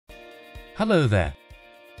Hello there.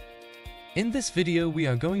 In this video we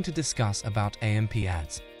are going to discuss about AMP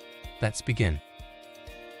ads. Let's begin.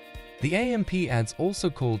 The AMP ads, also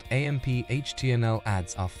called AMPHTML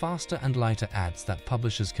ads, are faster and lighter ads that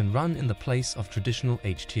publishers can run in the place of traditional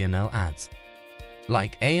HTML ads.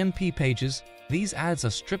 Like AMP pages, these ads are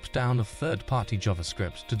stripped down of third-party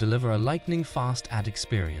JavaScript to deliver a lightning-fast ad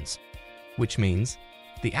experience, which means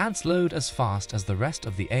the ads load as fast as the rest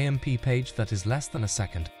of the AMP page, that is less than a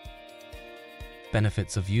second.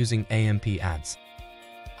 Benefits of using AMP ads: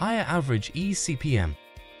 higher average eCPM,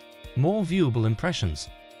 more viewable impressions,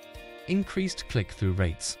 increased click-through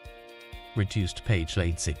rates, reduced page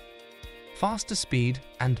latency, faster speed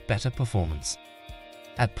and better performance.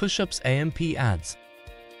 Adpushup's AMP ads.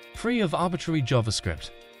 Free of arbitrary JavaScript,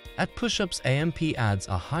 Adpushup's AMP ads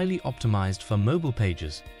are highly optimized for mobile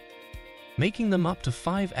pages, making them up to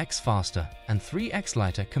 5x faster and 3x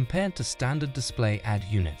lighter compared to standard display ad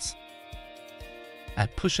units.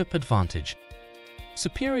 Adpushup advantage.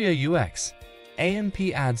 Superior UX. AMP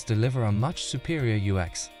ads deliver a much superior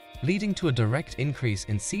UX, leading to a direct increase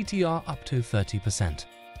in CTR up to 30%.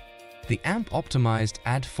 The AMP-optimized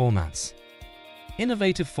ad formats.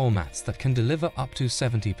 Innovative formats that can deliver up to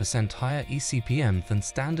 70% higher eCPM than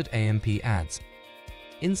standard AMP ads.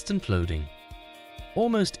 Instant loading.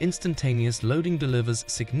 Almost instantaneous loading delivers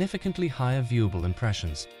significantly higher viewable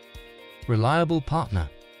impressions. Reliable partner.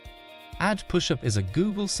 Adpushup is a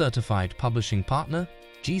Google-certified publishing partner,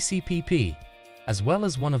 GCPP, as well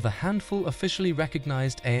as one of the handful officially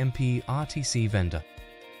recognized AMP RTC vendor.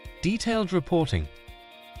 Detailed reporting.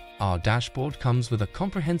 Our dashboard comes with a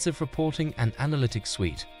comprehensive reporting and analytics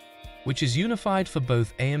suite, which is unified for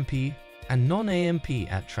both AMP and non-AMP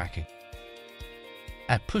ad tracking.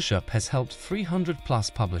 Adpushup has helped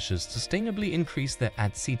 300+ publishers sustainably increase their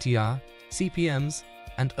ad CTR, CPMs,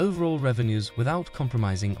 and overall revenues without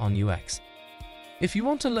compromising on UX. If you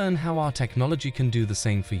want to learn how our technology can do the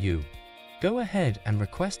same for you, go ahead and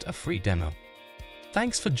request a free demo.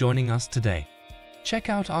 Thanks for joining us today. Check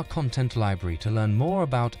out our content library to learn more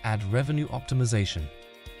about ad revenue optimization.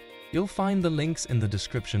 You'll find the links in the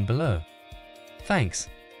description below. Thanks.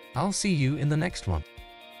 I'll see you in the next one.